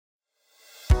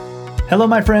Hello,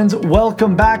 my friends.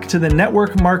 Welcome back to the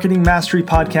Network Marketing Mastery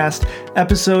Podcast,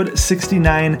 episode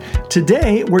 69.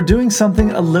 Today, we're doing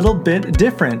something a little bit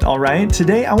different, all right?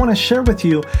 Today, I want to share with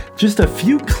you just a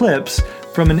few clips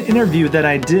from an interview that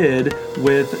I did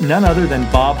with none other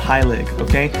than Bob Heilig,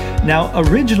 okay? Now,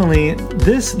 originally,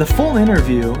 this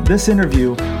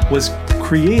interview was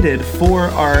created for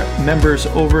our members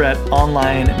over at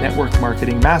Online Network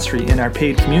Marketing Mastery in our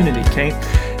paid community, okay?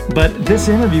 But this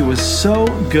interview was so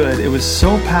good, it was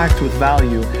so packed with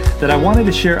value that I wanted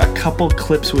to share a couple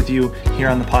clips with you here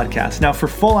on the podcast. Now, for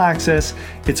full access,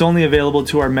 it's only available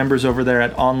to our members over there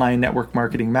at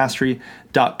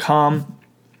onlinenetworkmarketingmastery.com.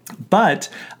 But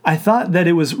I thought that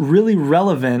it was really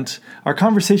relevant. Our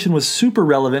conversation was super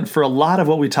relevant for a lot of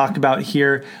what we talk about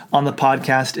here on the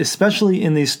podcast, especially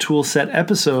in these tool set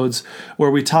episodes where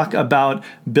we talk about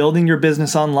building your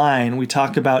business online. We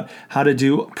talk about how to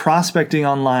do prospecting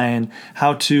online,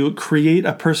 how to create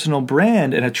a personal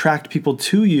brand and attract people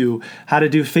to you, how to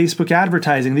do Facebook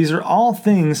advertising. These are all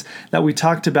things that we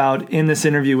talked about in this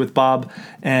interview with Bob,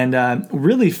 and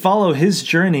really follow his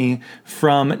journey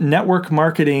from network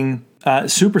marketing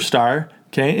superstar,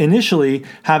 okay, initially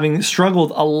having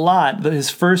struggled a lot.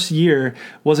 His first year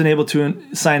wasn't able to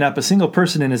sign up a single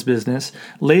person in his business.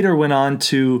 Later went on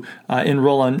to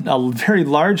enroll a very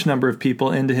large number of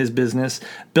people into his business,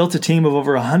 built a team of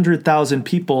over 100,000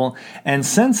 people, and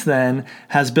since then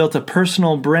has built a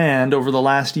personal brand over the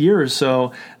last year or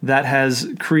so that has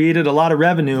created a lot of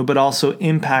revenue, but also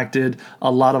impacted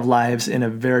a lot of lives in a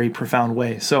very profound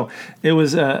way. So it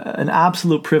was an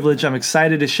absolute privilege. I'm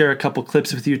excited to share a couple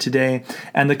clips with you today.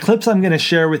 And the clips I'm going to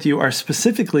share with you are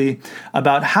specifically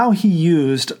about how he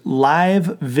used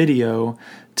live video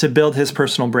to build his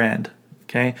personal brand.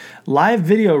 Okay, live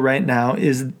video right now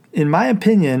is, in my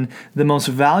opinion, the most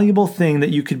valuable thing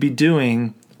that you could be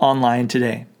doing online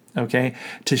today. Okay,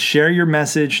 to share your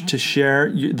message, to share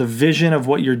the vision of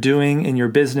what you're doing in your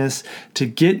business, to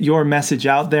get your message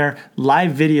out there,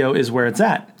 live video is where it's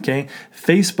at. Okay,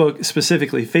 Facebook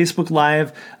specifically, Facebook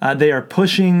Live, they are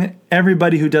pushing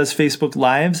everybody who does Facebook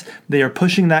Lives. They are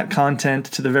pushing that content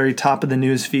to the very top of the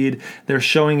news feed. They're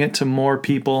showing it to more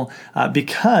people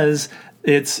because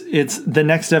it's the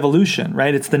next evolution,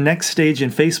 right? It's the next stage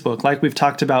in Facebook. Like we've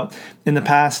talked about in the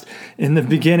past, in the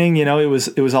beginning, it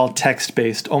was all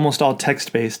text-based, almost all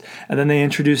text-based. And then they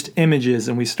introduced images,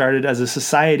 and we started, as a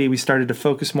society, we started to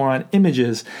focus more on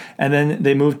images. And then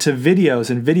they moved to videos,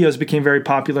 and videos became very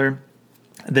popular.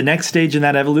 The next stage in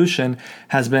that evolution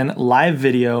has been live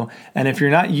video. And if you're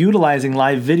not utilizing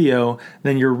live video,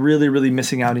 then you're really, really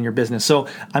missing out in your business. So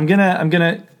I'm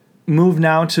gonna move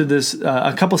now to this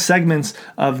a couple segments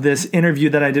of this interview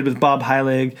that I did with Bob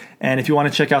Heilig. And if you want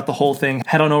to check out the whole thing,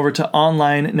 head on over to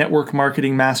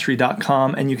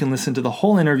onlinenetworkmarketingmastery.com and you can listen to the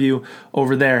whole interview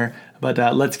over there. But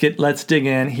let's dig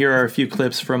in. Here are a few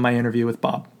clips from my interview with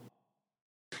Bob.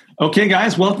 Okay,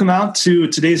 guys, welcome out to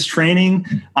today's training.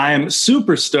 I am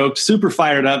super stoked, super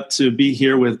fired up to be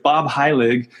here with Bob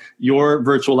Heilig, your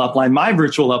virtual upline, my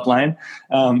virtual upline.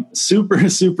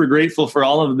 Super grateful for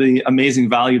all of the amazing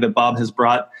value that Bob has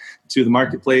brought to the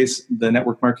marketplace, the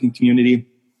network marketing community.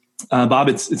 Bob,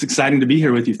 it's exciting to be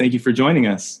here with you. Thank you for joining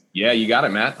us. Yeah, you got it,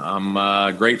 Matt.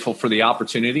 I'm grateful for the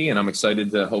opportunity, and I'm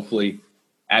excited to hopefully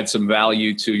add some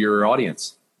value to your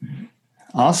audience.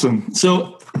 Awesome.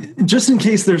 So just in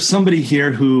case there's somebody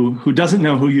here who doesn't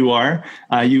know who you are,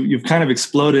 you've kind of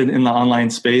exploded in the online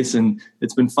space, and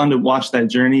it's been fun to watch that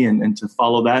journey and to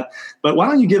follow that. But why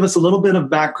don't you give us a little bit of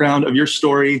background of your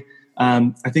story?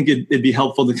 I think it'd be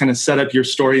helpful to kind of set up your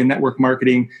story in network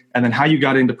marketing and then how you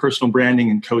got into personal branding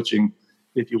and coaching,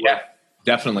 if you will. Yeah,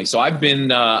 definitely. So I've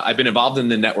been involved in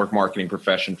the network marketing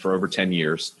profession for over 10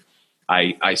 years.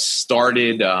 I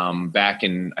started back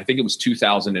in, I think it was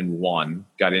 2001,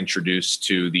 got introduced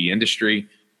to the industry.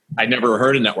 I'd never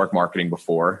heard of network marketing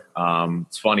before.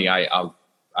 It's funny, I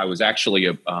was actually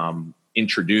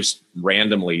introduced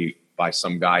randomly by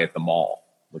some guy at the mall,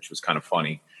 which was kind of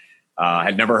funny.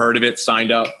 Had never heard of it,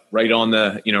 signed up right on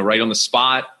the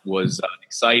spot, was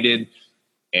excited,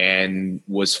 and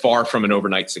was far from an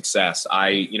overnight success.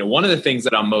 One of the things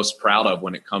that I'm most proud of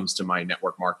when it comes to my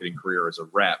network marketing career as a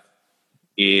rep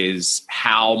is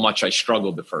how much I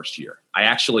struggled the first year. I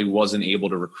actually wasn't able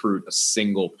to recruit a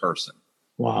single person.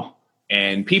 Wow.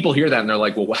 And people hear that and they're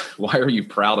like, well, why are you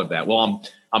proud of that? Well,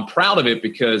 I'm proud of it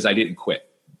because I didn't quit.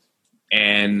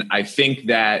 And I think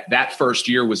that first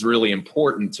year was really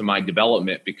important to my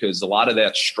development because a lot of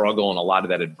that struggle and a lot of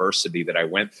that adversity that I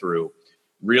went through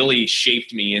really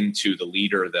shaped me into the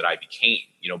leader that I became,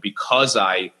 because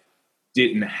I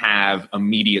didn't have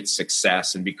immediate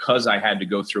success and because I had to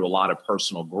go through a lot of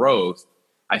personal growth,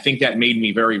 I think that made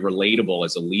me very relatable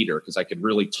as a leader because I could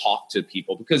really talk to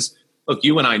people. Because look,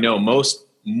 you and I know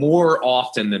more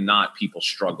often than not, people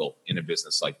struggle in a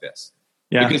business like this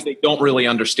because they don't really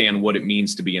understand what it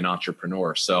means to be an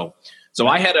entrepreneur. So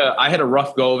I had a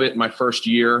rough go of it in my first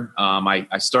year.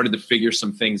 I started to figure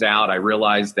some things out. I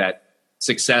realized that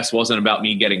success wasn't about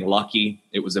me getting lucky.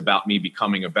 It was about me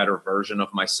becoming a better version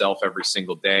of myself every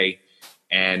single day.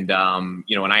 And,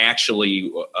 and I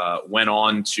actually went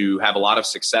on to have a lot of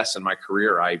success in my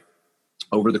career.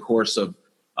 Over the course of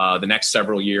the next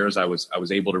several years, I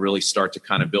was able to really start to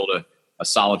kind of build a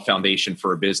solid foundation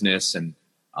for a business. And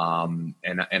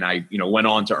I, went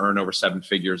on to earn over 7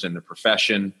 figures in the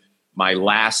profession. My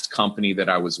last company that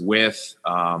I was with,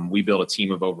 we built a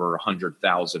team of over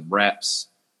 100,000 reps.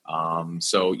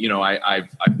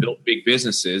 I've built big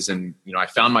businesses, and, I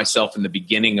found myself in the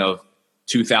beginning of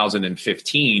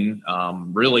 2015,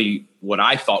 really what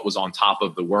I thought was on top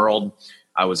of the world.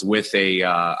 I was with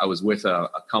a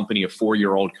company, a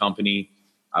 4-year-old company.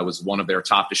 I was one of their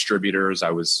top distributors.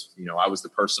 I was the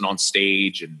person on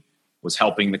stage and was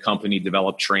helping the company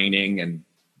develop training, and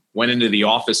went into the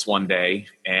office one day,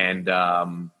 and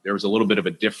there was a little bit of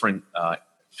a different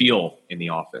feel in the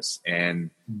office.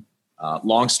 And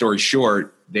long story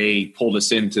short, they pulled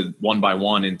us into one by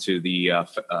one into the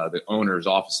owner's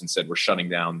office and said, "We're shutting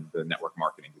down the network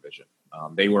marketing division."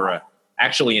 They were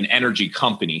actually an energy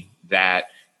company that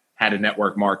had a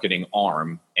network marketing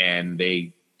arm, and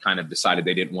they kind of decided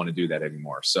they didn't want to do that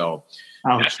anymore. So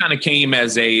that kind of came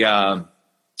as a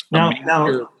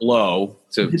major blow.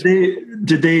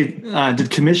 Did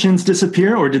commissions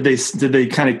disappear, or did they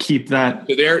kind of keep that?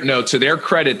 To their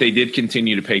credit, they did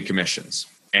continue to pay commissions.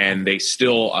 And they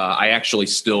still,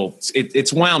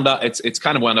 it's wound up. It's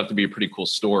kind of wound up to be a pretty cool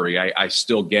story. I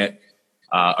still get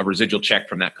a residual check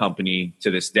from that company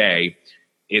to this day.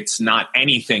 It's not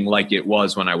anything like it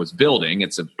was when I was building.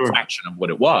 It's a fraction of what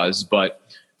it was, but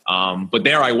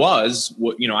there I was.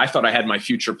 I thought I had my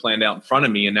future planned out in front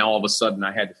of me, and now all of a sudden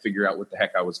I had to figure out what the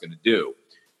heck I was going to do.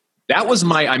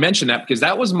 I mentioned that because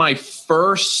that was my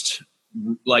first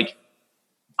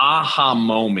aha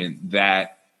moment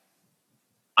that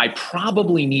I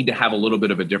probably need to have a little bit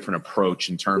of a different approach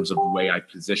in terms of the way I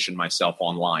position myself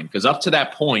online. Because up to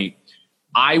that point,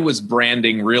 I was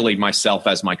branding really myself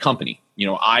as my company.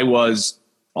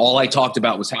 All I talked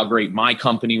about was how great my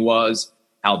company was,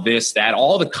 how this, that,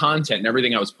 all the content and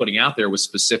everything I was putting out there was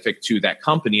specific to that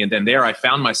company. And then there I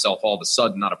found myself all of a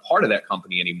sudden not a part of that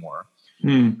company anymore.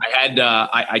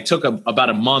 I took about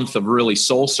a month of really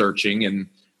soul searching, and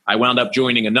I wound up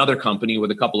joining another company with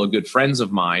a couple of good friends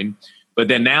of mine. But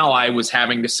then now I was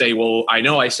having to say, well, I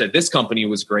know I said this company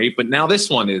was great, but now this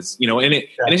one is, and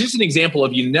it's just an example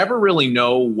of you never really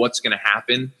know what's going to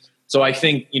happen. So I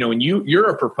think, when you're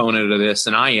a proponent of this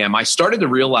and I started to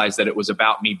realize that it was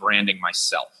about me branding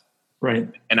myself. Right.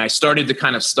 And I started to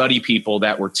kind of study people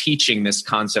that were teaching this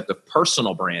concept of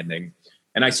personal branding.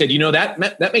 And I said,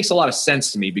 that makes a lot of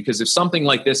sense to me, because if something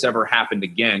like this ever happened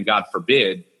again, God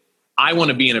forbid, I want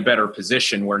to be in a better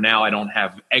position where now I don't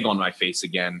have egg on my face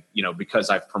again, because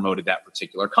I've promoted that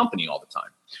particular company all the time.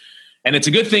 And it's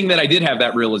a good thing that I did have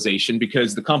that realization,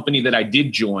 because the company that I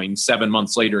did join 7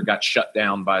 months later got shut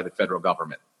down by the federal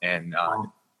government. And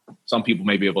some people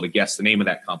may be able to guess the name of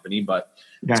that company. But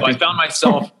so I found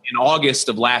myself in August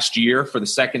of last year for the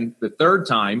second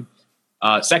time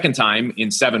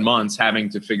in 7 months, having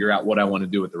to figure out what I want to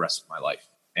do with the rest of my life.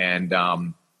 And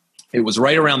it was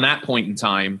right around that point in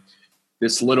time,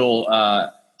 this little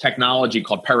technology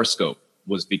called Periscope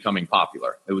was becoming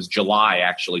popular. It was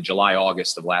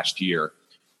August of last year.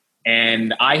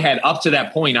 And I had, up to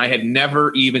that point, I had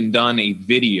never even done a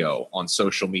video on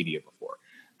social media before.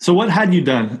 So what had you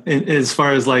done as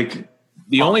far as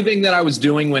The only thing that I was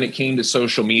doing when it came to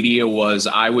social media was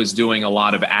I was doing a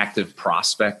lot of active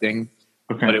prospecting.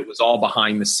 Okay. But it was all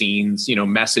behind the scenes,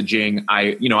 messaging.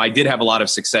 I did have a lot of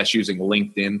success using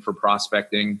LinkedIn for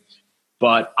prospecting.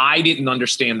 But I didn't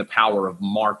understand the power of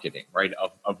marketing, right?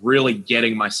 Of really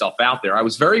getting myself out there. I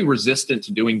was very resistant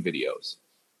to doing videos.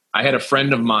 I had a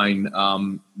friend of mine,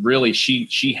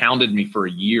 she hounded me for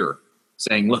a year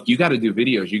saying, look, you got to do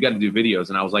videos.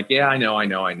 And I was like, yeah, I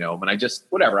know. But I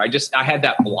had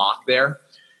that block there.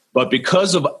 But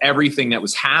because of everything that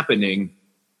was happening,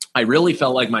 I really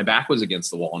felt like my back was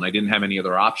against the wall and I didn't have any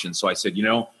other options. So I said,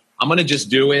 I'm going to just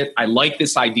do it. I like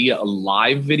this idea of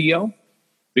live video,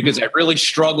 because I really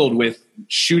struggled with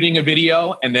shooting a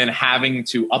video and then having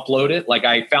to upload it.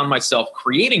 I found myself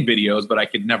creating videos, but I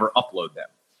could never upload them.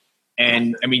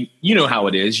 And I mean, you know how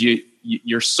it is.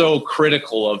 You're so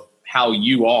critical of how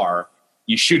you are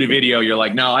you shoot a video, you're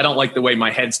like, no, I don't like the way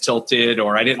my head's tilted,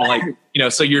 or I didn't like,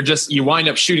 so you wind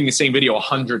up shooting the same video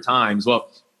 100 times. Well,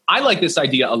 I like this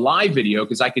idea, a live video,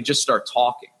 because I could just start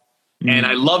talking. And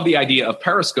I love the idea of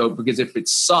Periscope because if it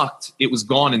sucked, it was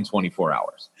gone in 24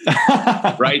 hours.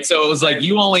 Right. So it was like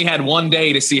you only had one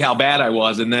day to see how bad I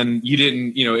was. And then you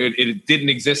didn't, it didn't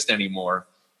exist anymore.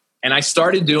 And I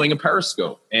started doing a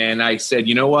Periscope. And I said,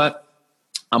 you know what?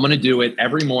 I'm going to do it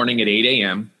every morning at 8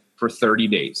 a.m. for 30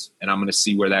 days. And I'm going to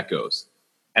see where that goes.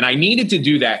 And I needed to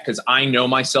do that because I know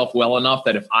myself well enough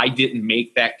that if I didn't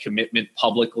make that commitment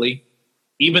publicly,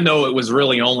 even though it was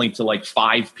really only to like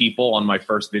 5 people on my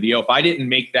first video, if I didn't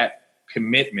make that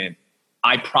commitment,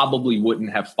 I probably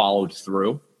wouldn't have followed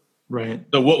through. Right.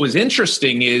 So what was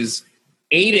interesting is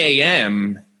 8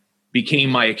 a.m. became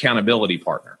my accountability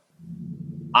partner.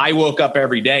 I woke up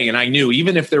every day and I knew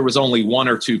even if there was only 1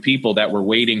 or 2 people that were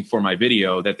waiting for my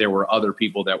video, that there were other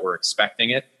people that were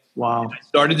expecting it. Wow. And I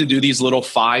started to do these little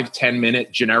 5-10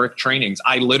 minute generic trainings.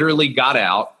 I literally got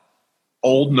out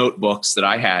old notebooks that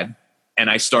I had, and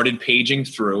I started paging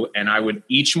through, and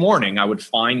each morning I would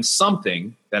find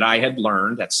something that I had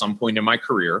learned at some point in my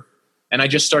career, and I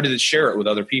just started to share it with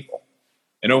other people.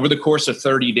 And over the course of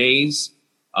 30 days,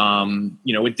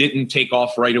 it didn't take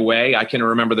off right away. I can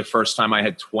remember the first time I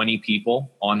had 20 people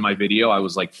on my video. I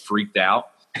was like freaked out.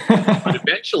 But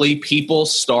eventually people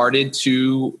started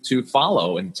to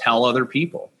follow and tell other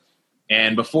people.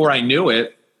 And before I knew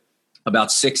it,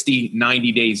 about 60,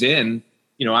 90 days in,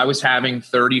 I was having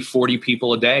 30, 40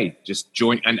 people a day just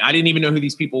join. And I didn't even know who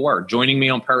these people were joining me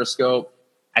on Periscope.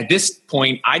 At this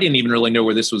point, I didn't even really know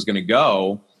where this was going to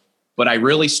go, but I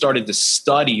really started to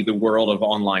study the world of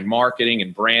online marketing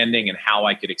and branding and how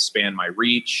I could expand my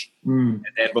reach. And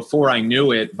then before I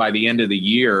knew it, by the end of the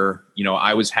year,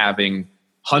 I was having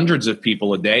hundreds of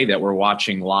people a day that were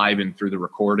watching live and through the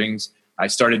recordings. I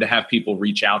started to have people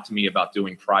reach out to me about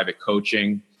doing private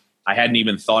coaching. I hadn't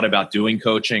even thought about doing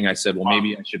coaching. I said, well,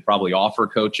 maybe I should probably offer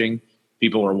coaching.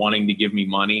 People were wanting to give me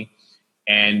money.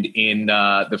 And in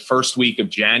the first week of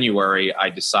January,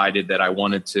 I decided that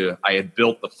I had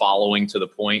built the following to the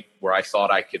point where I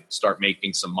thought I could start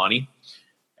making some money.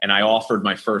 And I offered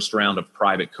my first round of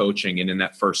private coaching. And in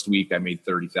that first week, I made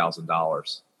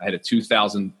 $30,000. I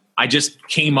had I just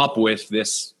came up with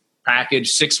this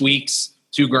package, 6 weeks,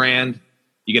 $2,000.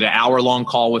 You get an hour-long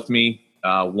call with me,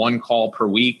 1 call per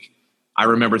week. I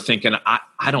remember thinking,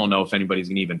 I don't know if anybody's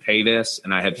going to even pay this.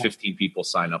 And I had 15 people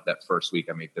sign up that first week.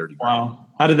 I made $30,000. Wow.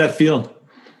 How did that feel?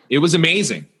 It was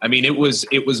amazing. I mean, it was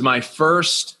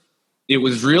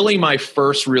really my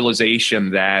first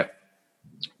realization that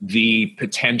the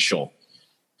potential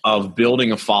of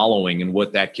building a following and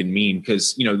what that can mean.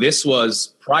 Because, this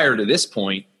was prior to this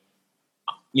point,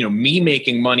 me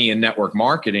making money in network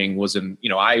marketing was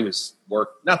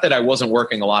not that I wasn't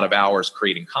working a lot of hours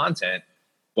creating content,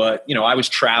 but, I was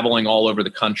traveling all over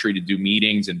the country to do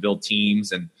meetings and build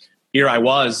teams. And here I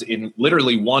was in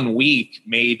literally 1 week,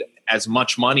 made as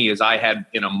much money as I had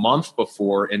in a month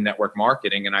before in network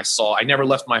marketing. And I never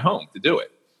left my home to do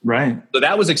it. Right. So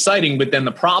that was exciting. But then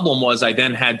the problem was I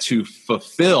then had to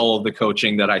fulfill the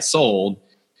coaching that I sold.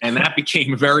 And that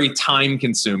became very time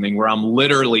consuming where I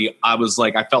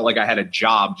felt like I had a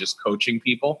job just coaching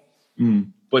people.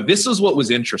 But this is what was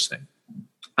interesting.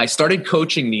 I started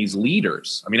coaching these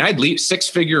leaders. I mean, I had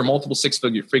multiple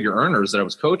six-figure earners that I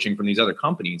was coaching from these other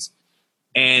companies.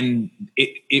 And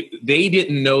they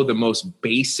didn't know the most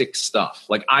basic stuff.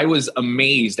 Like I was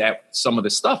amazed at some of the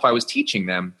stuff I was teaching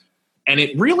them. And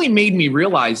it really made me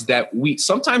realize that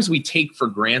sometimes we take for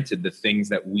granted the things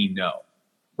that we know.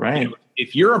 Right.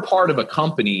 If you're a part of a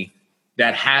company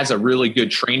that has a really good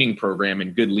training program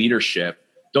and good leadership,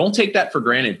 don't take that for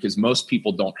granted because most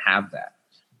people don't have that.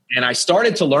 And I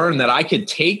started to learn that I could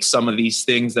take some of these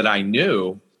things that I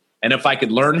knew, and if I could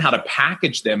learn how to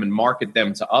package them and market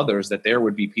them to others, that there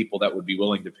would be people that would be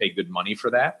willing to pay good money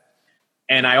for that.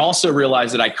 And I also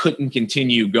realized that I couldn't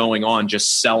continue going on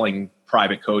just selling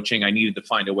private coaching. I needed to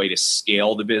find a way to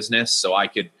scale the business so I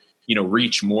could,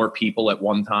 reach more people at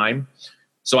one time.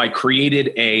 So I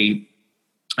created a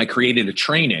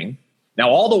training. Now,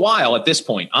 all the while at this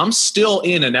point, I'm still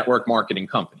in a network marketing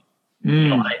company.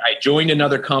 I joined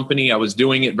another company. I was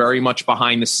doing it very much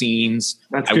behind the scenes.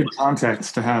 That's good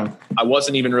context to have. I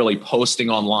wasn't even really posting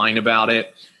online about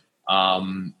it.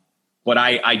 But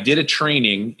I did a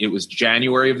training. It was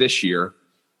January of this year.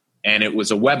 And it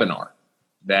was a webinar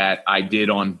that I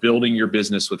did on building your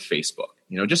business with Facebook.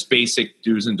 Just basic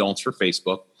do's and don'ts for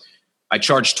Facebook. I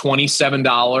charged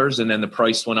 $27 and then the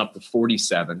price went up to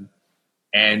 $47.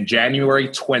 And January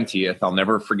 20th, I'll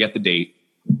never forget the date,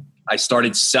 I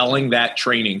started selling that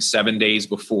training 7 days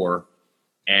before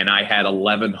and I had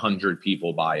 1,100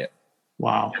 people buy it.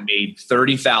 Wow. I made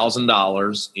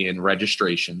 $30,000 in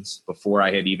registrations before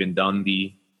I had even done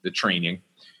the training.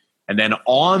 And then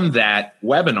on that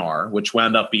webinar, which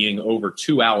wound up being over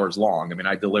 2 hours long, I mean,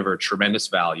 I delivered tremendous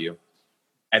value.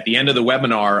 At the end of the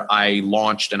webinar, I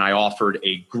launched and I offered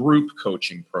a group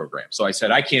coaching program. So I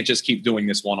said, I can't just keep doing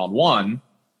this one-on-one.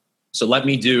 So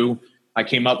I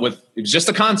came up with, it was just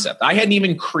a concept. I hadn't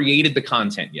even created the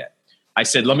content yet. I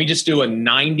said, let me just do a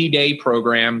 90-day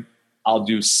program. I'll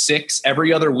do 6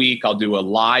 every other week. I'll do a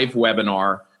live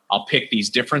webinar. I'll pick these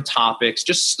different topics,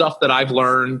 just stuff that I've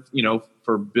learned,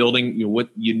 for building what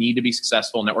you need to be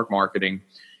successful in network marketing.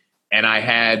 And I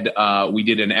had, we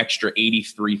did an extra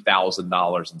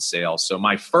 $83,000 in sales. So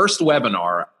my first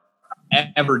webinar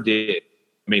I ever did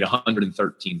made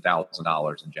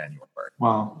 $113,000 in January.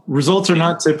 Wow. Results are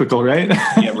not typical, right?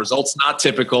 Yeah, results not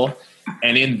typical.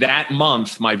 And in that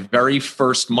month, my very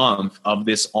first month of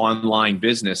this online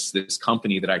business, this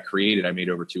company that I created, I made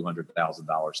over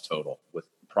 $200,000 total with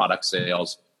product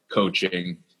sales,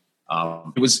 coaching.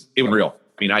 It was real.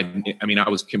 I mean, I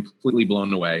was completely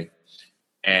blown away.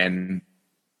 And,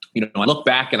 I look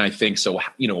back and I think, so,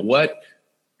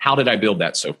 how did I build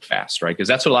that so fast? Right. Because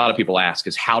that's what a lot of people ask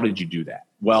is, how did you do that?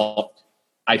 Well,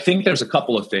 I think there's a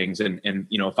couple of things. And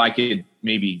if I could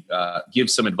maybe give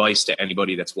some advice to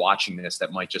anybody that's watching this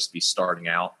that might just be starting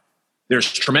out,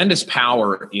 there's tremendous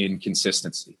power in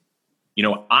consistency.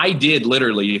 I did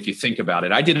literally, if you think about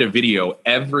it, I did a video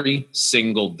every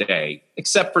single day,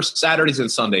 except for Saturdays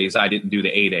and Sundays. I didn't do the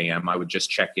 8 a.m. I would just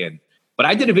check in. But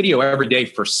I did a video every day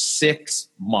for 6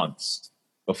 months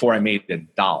before I made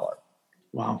 $1.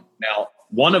 Wow. Now,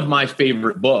 one of my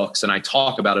favorite books, and I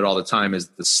talk about it all the time, is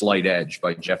The Slight Edge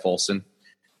by Jeff Olson.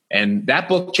 And that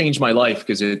book changed my life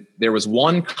because there was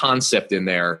one concept in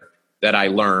there that I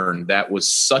learned that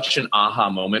was such an aha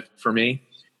moment for me.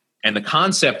 And the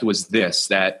concept was this,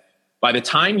 that by the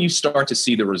time you start to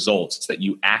see the results that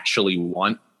you actually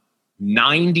want,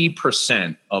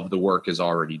 90% of the work is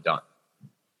already done.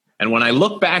 And when I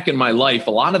look back in my life,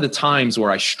 a lot of the times where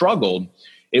I struggled,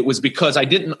 it was because I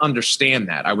didn't understand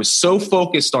that. I was so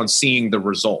focused on seeing the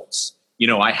results.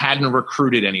 I hadn't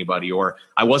recruited anybody, or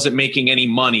I wasn't making any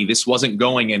money. This wasn't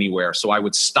going anywhere. So I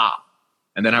would stop,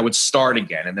 and then I would start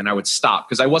again, and then I would stop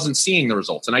because I wasn't seeing the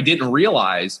results. And I didn't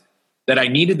realize that I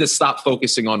needed to stop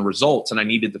focusing on results and I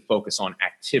needed to focus on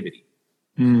activity.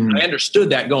 I understood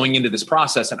that going into this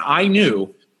process. And I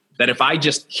knew that if I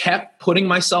just kept putting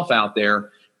myself out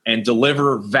there and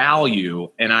deliver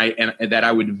value, and that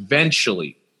I would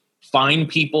eventually find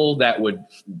people that would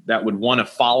want to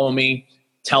follow me,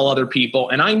 tell other people.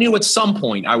 And I knew at some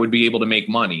point I would be able to make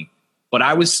money, but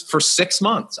for 6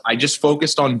 months, I just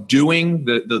focused on doing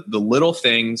the little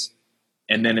things.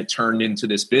 And then it turned into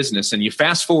this business. And you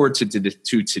fast forward to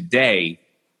today,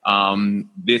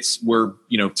 we're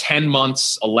 10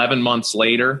 months, 11 months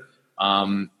later.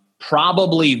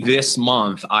 Probably this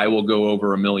month, I will go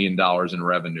over $1 million in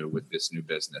revenue with this new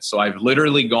business. So I've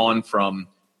literally gone from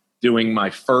doing my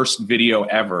first video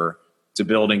ever to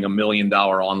building $1 million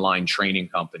online training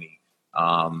company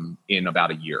in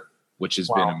about a year, which has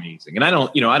been amazing. And I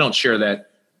don't share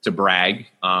that to brag,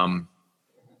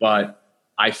 but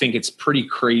I think it's pretty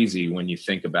crazy when you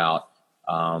think about,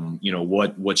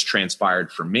 what's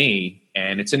transpired for me.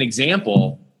 And it's an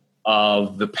example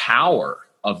of the power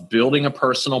of building a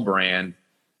personal brand,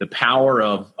 the power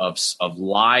of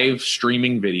live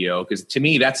streaming video. Because to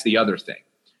me, that's the other thing.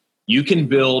 You can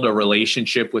build a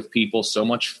relationship with people so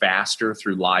much faster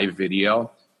through live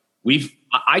video.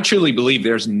 I truly believe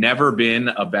there's never been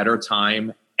a better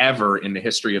time ever in the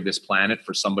history of this planet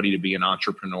for somebody to be an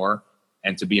entrepreneur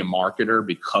and to be a marketer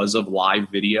because of live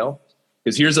video.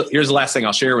 Because here's the last thing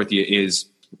I'll share with you is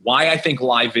why I think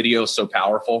live video is so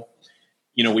powerful.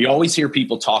 We always hear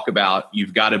people talk about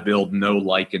you've got to build know,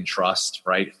 like, and trust,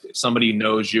 right? If somebody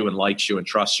knows you and likes you and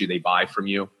trusts you, they buy from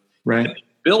you. Right. And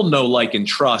build know, like, and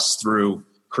trust through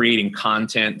creating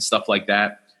content and stuff like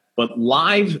that. But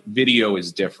live video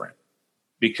is different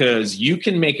because you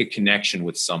can make a connection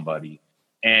with somebody.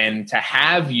 And to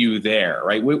have you there,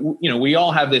 right? We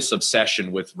all have this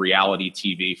obsession with reality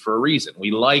TV for a reason.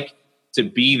 We like to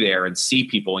be there and see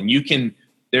people, and you can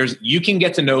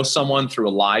get to know someone through a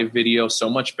live video so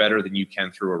much better than you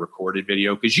can through a recorded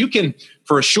video. Because you can,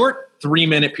 for a short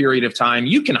 3-minute period of time,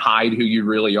 you can hide who you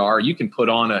really are. You can put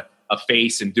on a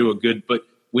face and do but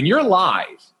when you're live,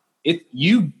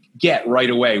 you get right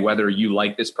away whether you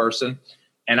like this person.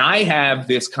 And I have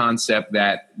this concept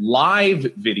that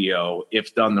live video,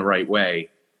 if done the right way,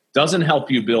 doesn't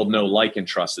help you build know, like, and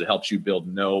trust. It helps you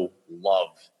build know,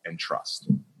 love, and trust.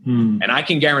 And I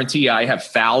can guarantee I have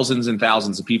thousands and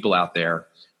thousands of people out there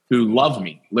who love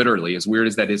me, literally, as weird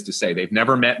as that is to say. They've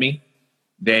never met me.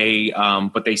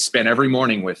 But they spend every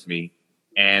morning with me.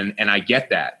 And I get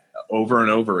that over and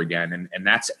over again. And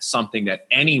that's something that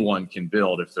anyone can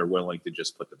build if they're willing to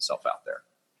just put themselves out there.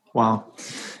 Wow.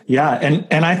 Yeah.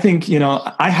 And I think,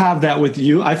 I have that with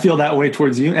you. I feel that way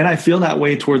towards you, and I feel that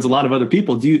way towards a lot of other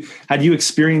people. Had you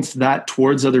experienced that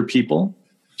towards other people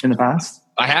in the past?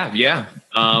 I have. Yeah.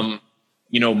 My,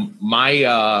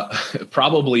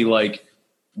 probably like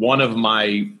one of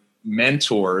my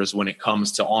mentors when it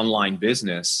comes to online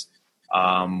business,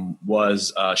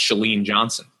 was, Chalene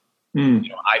Johnson.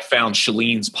 I found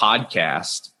Chalene's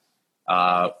podcast,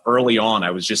 early on.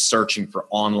 I was just searching for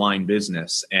online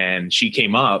business, and she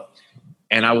came up,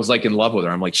 and I was like in love with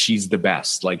her. I'm like, she's the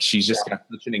best. Like, she's just got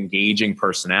such an engaging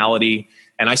personality.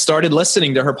 And I started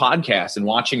listening to her podcast and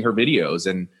watching her videos,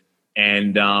 and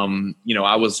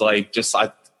I was like,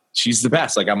 she's the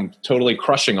best. Like, I'm totally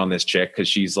crushing on this chick because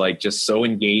she's like just so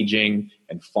engaging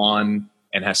and fun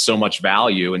and has so much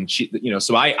value. And she,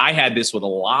 so I had this with a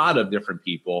lot of different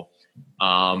people.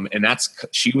 And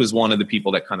she was one of the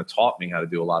people that kind of taught me how to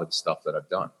do a lot of the stuff that I've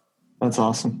done. That's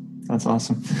awesome. That's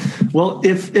awesome. Well,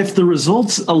 if the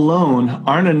results alone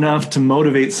aren't enough to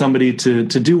motivate somebody to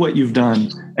do what you've done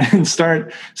and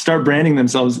start branding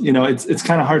themselves, it's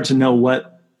kind of hard to know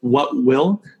what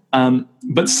will.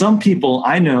 But some people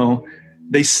I know,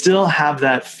 they still have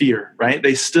that fear, right?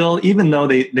 They still, even though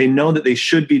they know that they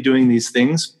should be doing these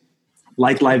things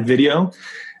like live video,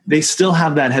 they still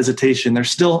have that hesitation. They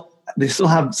still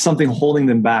have something holding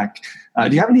them back.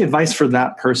 Do you have any advice for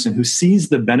that person who sees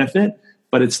the benefit,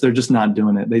 but they're just not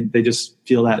doing it? They just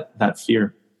feel that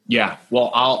fear. Yeah.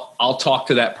 Well, I'll talk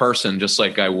to that person just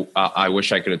like I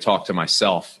wish I could have talked to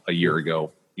myself a year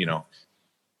ago.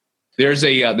 There's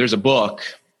a book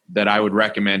that I would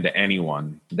recommend to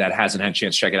anyone that hasn't had a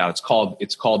chance to check it out.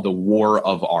 It's called The War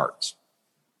of Art,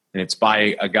 and it's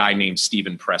by a guy named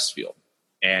Steven Pressfield.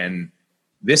 And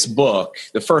this book,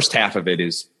 the first half of it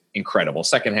is incredible.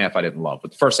 Second half I didn't love,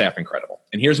 but the first half incredible.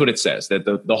 And here's what it says: that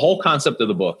the whole concept of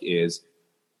the book is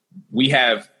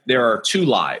there are two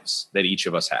lives that each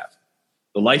of us have: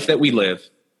 the life that we live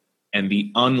and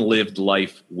the unlived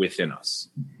life within us.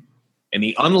 And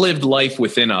the unlived life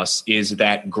within us is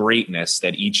that greatness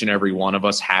that each and every one of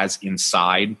us has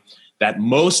inside that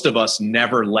most of us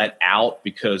never let out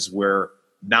because we're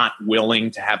not willing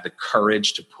to have the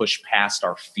courage to push past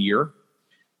our fear.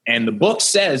 And the book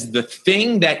says the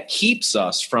thing that keeps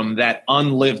us from that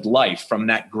unlived life, from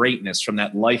that greatness, from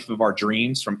that life of our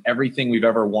dreams, from everything we've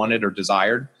ever wanted or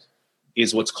desired,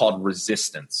 is what's called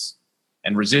resistance.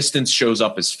 And resistance shows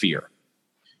up as fear.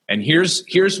 And here's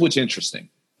what's interesting.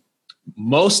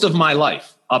 Most of my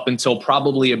life, up until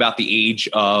probably about the age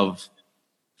of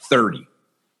 30,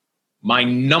 my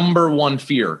number one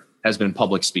fear has been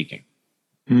public speaking.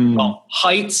 Well,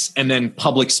 heights and then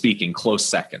public speaking, close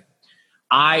second.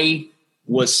 I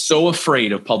was so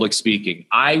afraid of public speaking.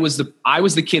 I was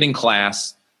the kid in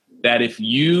class that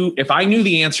if I knew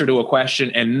the answer to a question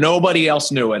and nobody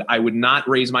else knew it, I would not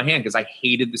raise my hand because I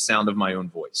hated the sound of my own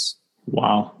voice.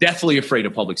 Wow. Deathly afraid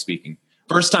of public speaking.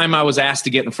 First time I was asked to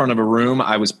get in front of a room,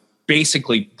 I was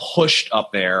basically pushed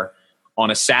up there on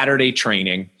a Saturday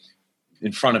training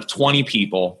in front of 20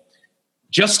 people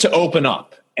just to open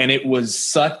up. And it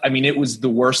was it was the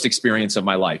worst experience of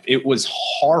my life. It was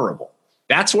horrible.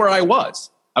 That's where I was.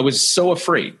 I was so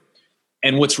afraid.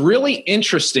 And what's really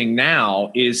interesting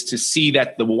now is to see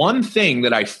that the one thing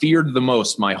that I feared the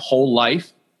most my whole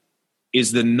life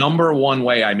is the number one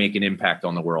way I make an impact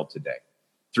on the world today,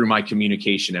 through my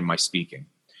communication and my speaking.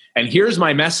 And here's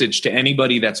my message to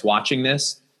anybody that's watching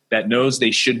this that knows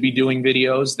they should be doing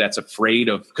videos, that's afraid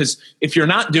of, because if you're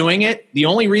not doing it, the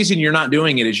only reason you're not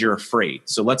doing it is you're afraid.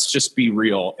 So let's just be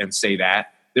real and say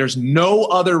that. There's no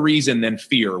other reason than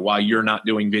fear why you're not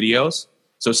doing videos.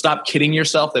 So stop kidding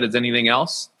yourself that it's anything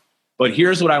else. But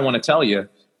here's what I want to tell you.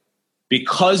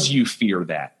 Because you fear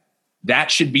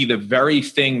that should be the very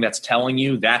thing that's telling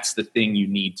you that's the thing you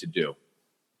need to do.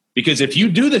 Because if you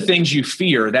do the things you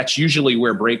fear, that's usually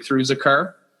where breakthroughs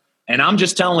occur. And I'm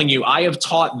just telling you, I have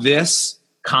taught this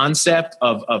concept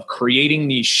of creating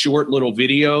these short little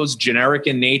videos, generic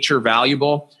in nature,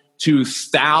 valuable, to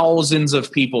thousands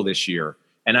of people this year.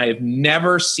 And I have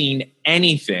never seen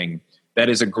anything that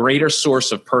is a greater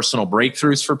source of personal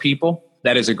breakthroughs for people,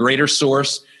 that is a greater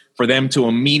source for them to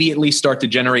immediately start to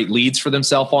generate leads for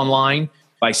themselves online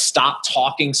by stop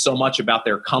talking so much about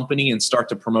their company and start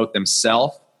to promote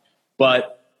themselves.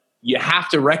 But you have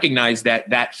to recognize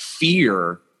that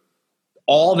fear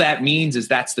all that means is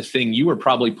that's the thing you were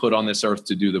probably put on this earth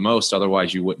to do the most.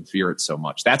 Otherwise, you wouldn't fear it so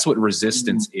much. That's what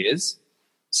resistance is.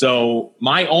 So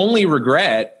my only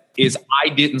regret is I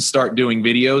didn't start doing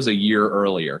videos a year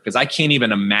earlier, because I can't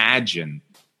even imagine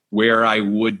where I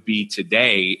would be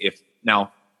today if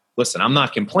now. Listen, I'm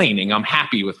not complaining. I'm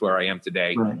happy with where I am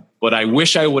today, but I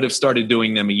wish I would have started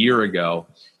doing them a year ago.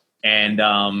 And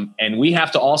we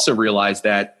have to also realize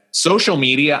that social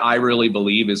media, I really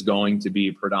believe, is going to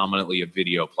be predominantly a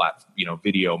video platform,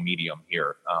 video medium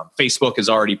here. Facebook has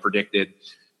already predicted,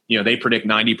 they predict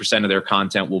 90% of their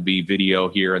content will be video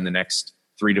here in the next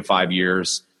 3 to 5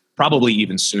 years, probably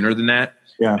even sooner than that.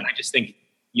 Yeah. And I just think,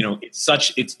 a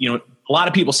lot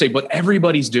of people say, but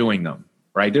everybody's doing them.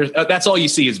 Right. That's all you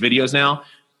see is videos now.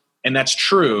 And that's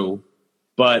true.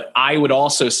 But I would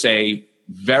also say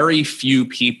very few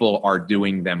people are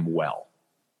doing them well.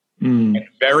 And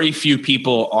very few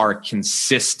people are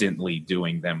consistently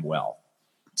doing them well.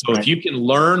 So if you can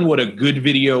learn what a good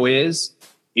video is,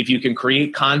 if you can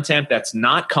create content that's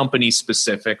not company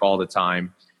specific all the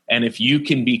time, and if you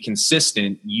can be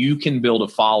consistent, you can build a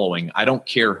following. I don't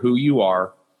care who you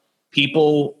are.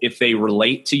 People, if they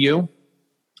relate to you,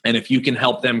 and if you can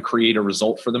help them create a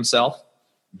result for themselves,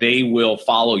 they will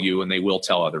follow you and they will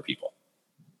tell other people.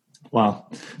 Wow.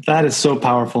 That is so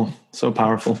powerful. So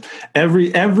powerful.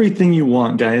 Everything you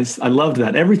want, guys. I loved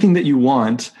that. Everything that you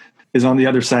want is on the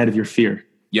other side of your fear.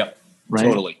 Yep. Right?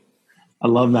 Totally. I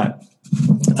love that.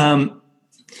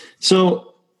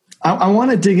 So I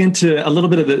want to dig into a little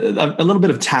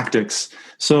bit of tactics.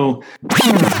 So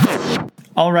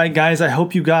all right, guys, I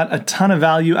hope you got a ton of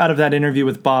value out of that interview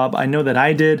with Bob. I know that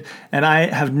I did, and I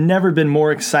have never been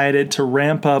more excited to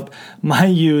ramp up my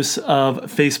use of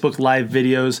Facebook Live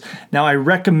videos. Now, I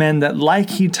recommend that, like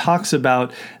he talks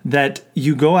about, that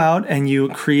you go out and you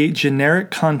create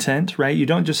generic content, right? You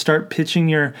don't just start pitching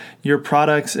your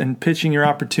products and pitching your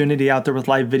opportunity out there with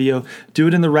live video. Do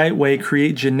it in the right way.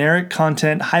 Create generic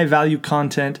content, high-value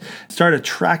content. Start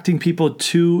attracting people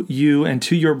to you and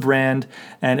to your brand,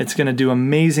 and it's going to do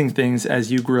amazing things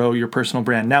as you grow your personal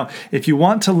brand. Now, if you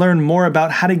want to learn more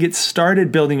about how to get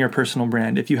started building your personal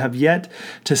brand, if you have yet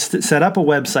to set up a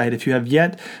website, if you have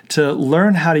yet to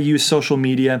learn how to use social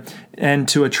media and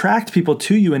to attract people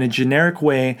to you in a generic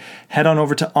way, head on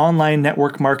over to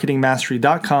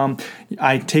onlinenetworkmarketingmastery.com.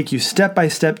 I take you step by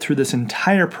step through this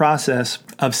entire process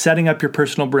of setting up your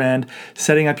personal brand,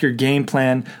 setting up your game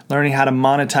plan, learning how to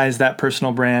monetize that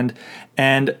personal brand.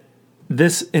 And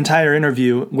this entire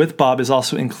interview with Bob is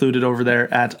also included over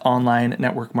there at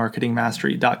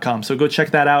onlinenetworkmarketingmastery.com. So go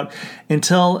check that out.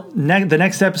 Until the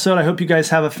next episode, I hope you guys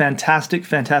have a fantastic,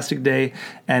 fantastic day,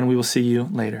 and we will see you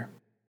later.